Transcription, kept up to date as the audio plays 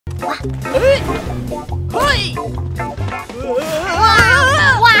The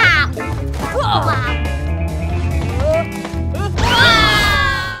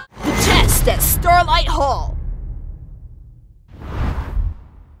test at Starlight Hall.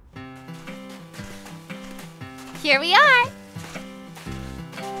 Here we are.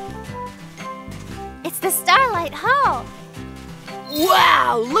 It's the Starlight Hall.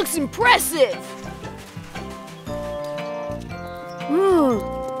 Wow, looks impressive.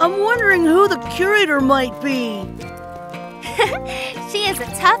 I'm wondering who the curator might be. She is a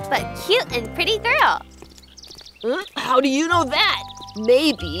tough but cute and pretty girl. How do you know that?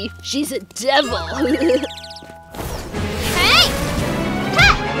 Maybe she's a devil. Hey!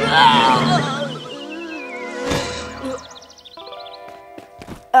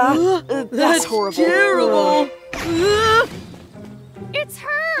 That's horrible. Terrible. It's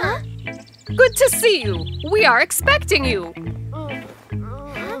her. Good to see you. We are expecting you.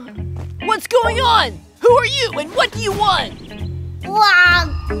 What's going on? Who are you and what do you want? Wow.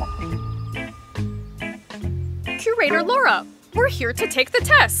 Curator Laura, we're here to take the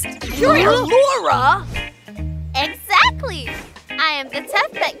test. Curator Laura? Exactly. I am the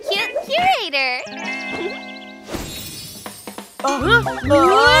tough but cute curator.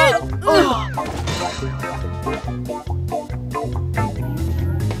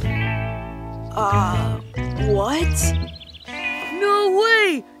 What? No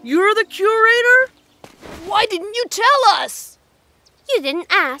way! You're the curator? Why didn't you tell us? You didn't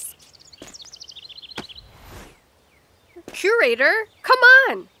ask. Curator, come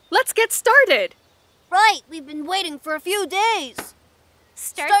on. Let's get started. Right, we've been waiting for a few days.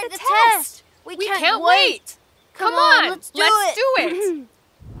 Start the test. We Can't wait. Come on, let's do it.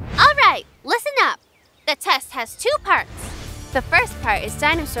 All right, listen up. The test has 2 parts. The first part is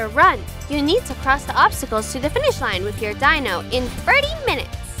Dinosaur Run. You need to cross the obstacles to the finish line with your dino in 30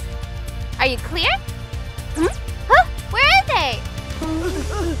 minutes. Are you clear? Huh? Where are they?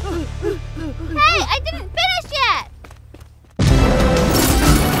 Hey, I didn't finish yet!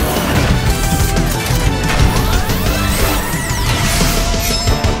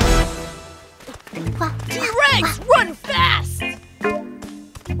 T-Rex, run fast!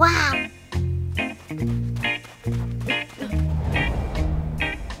 Wow.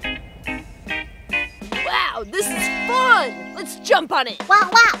 Wow, this is fun! Let's jump on it! Wow,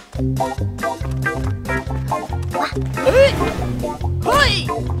 wow. Hey! Hey!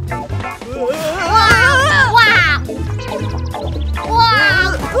 Wow. Wow. Wow.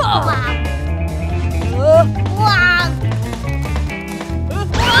 Wow. Wow.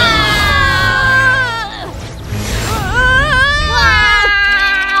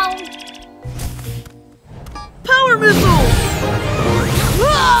 Power missile!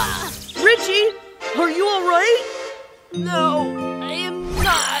 Ritchie, are you all right? No, I am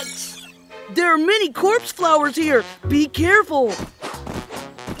not. There are many corpse flowers here. Be careful.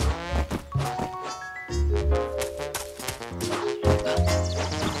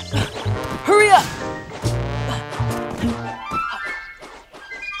 Hurry up!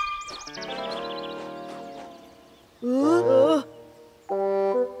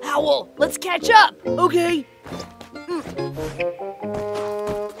 Owl, let's catch up! Okay.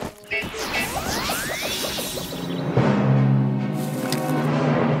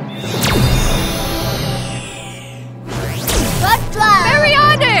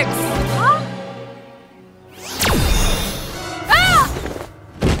 Baryonyx! Huh? Ah!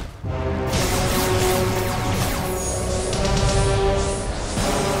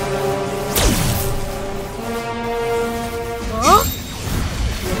 Huh?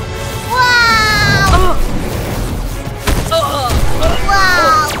 Wow.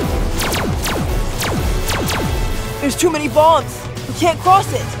 Wow. There's too many bombs. We can't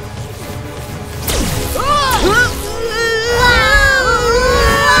cross it.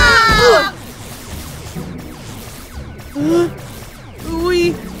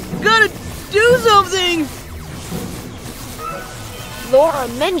 We gotta do something. Laura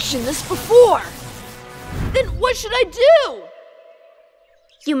mentioned this before. Then what should I do?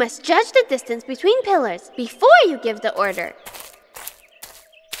 You must judge the distance between pillars before you give the order.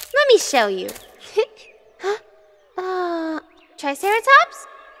 Let me show you. Triceratops?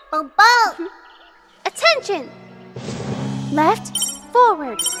 Boom, boom. Attention! Left,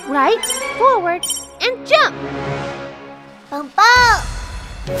 forward, right, forward, and jump. Boom, boom.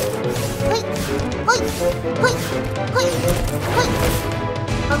 Quick, quick, quick, quick, quick.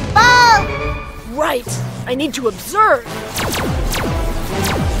 Boom, boom. Right, I need to observe.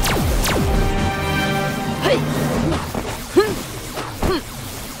 Hey.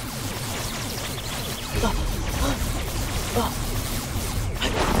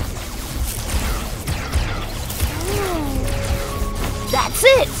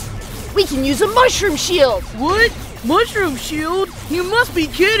 We can use a mushroom shield! What? Mushroom shield? You must be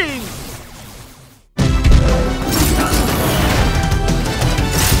kidding!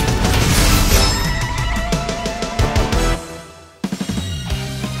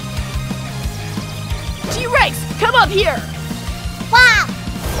 T-Rex, come up here! Wow!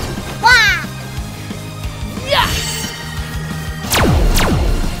 Wow! Yeah!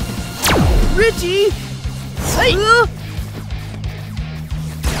 Ritchie! Hey!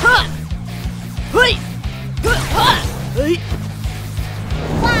 Ha! Hey! Ha! Hey!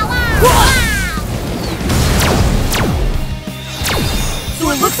 Wow! Wow! So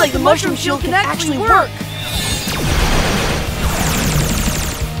it looks like the mushroom shield can actually work!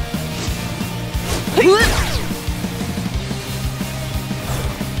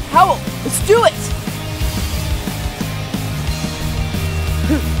 Howl, let's do it!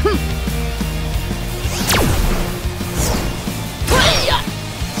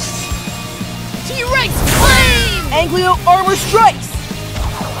 T-Rex flame! Anglio armor strikes!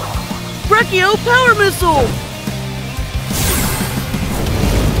 Brachio power missile!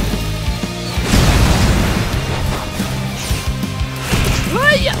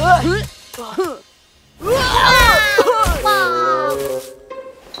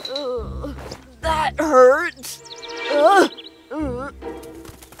 That hurts.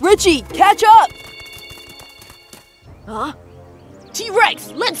 Ritchie, catch up! Huh?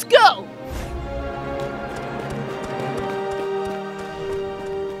 T-Rex, let's go!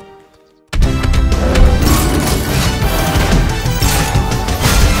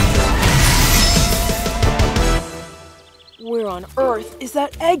 Where on earth is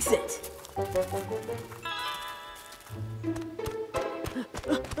that exit?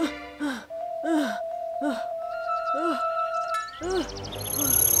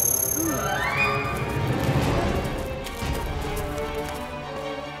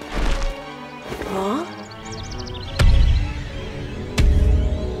 Huh?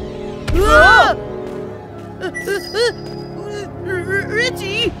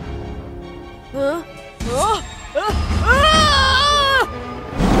 Ritchie! Huh?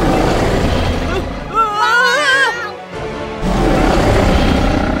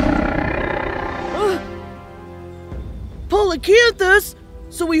 Polycanthus!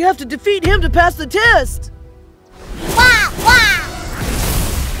 So we have to defeat him to pass the test! Wow! Wow!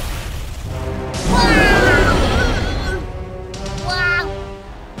 Wow! Wow!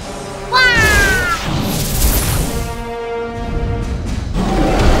 Wow! Wow!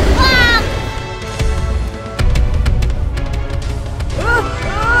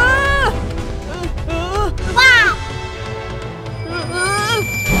 Wow!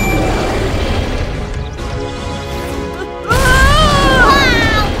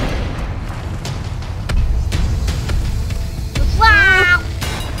 Wow!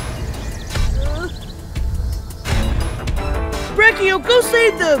 Brachio, go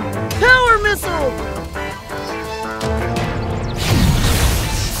save them! Power missile!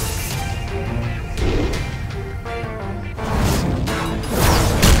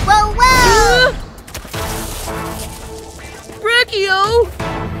 Whoa! Whoa! Brachio!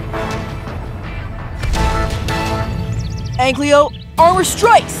 Anglio, armor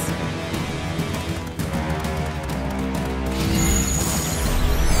strikes!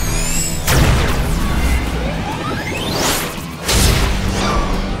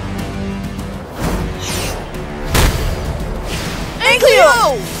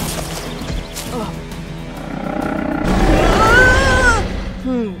 Anglio!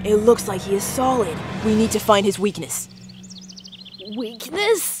 It looks like he is solid. We need to find his weakness.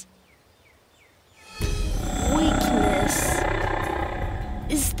 Weakness? Weakness.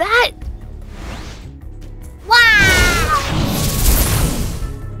 Is that... Wow!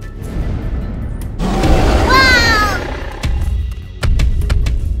 Wow!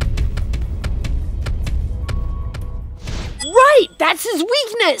 Right! That's his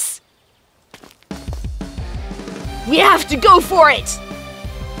weakness! We have to go for it!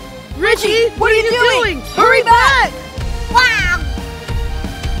 Ritchie, what are you doing? Hurry back! Wow!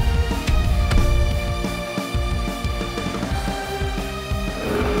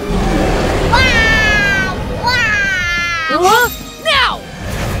 Wow! Wow! Huh? Now!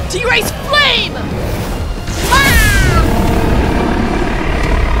 T-Rex flame! Wow!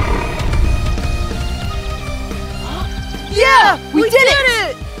 Yeah! We did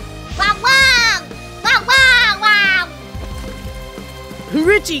it! Wow! Wow! Wow! Wow! Wow!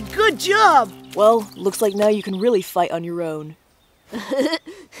 Ritchie, good job! Well, looks like now you can really fight on your own.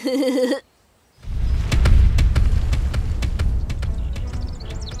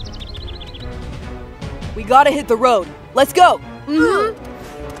 We gotta hit the road. Let's go!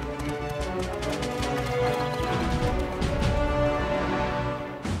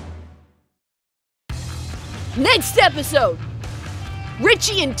 Next episode!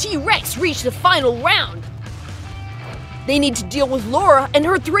 Ritchie and T-Rex reach the final round. They need to deal with Laura and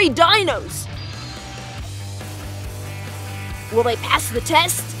her 3 dinos. Will they pass the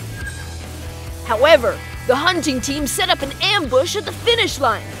test? However, the hunting team set up an ambush at the finish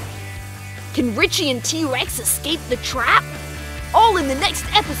line. Can Ritchie and T-Rex escape the trap? All in the next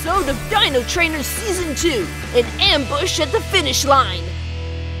episode of Dino Trainers Season 2, an ambush at the finish line.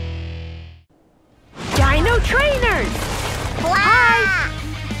 Dino Trainers! Blah!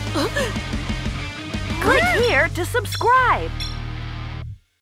 Click here to subscribe.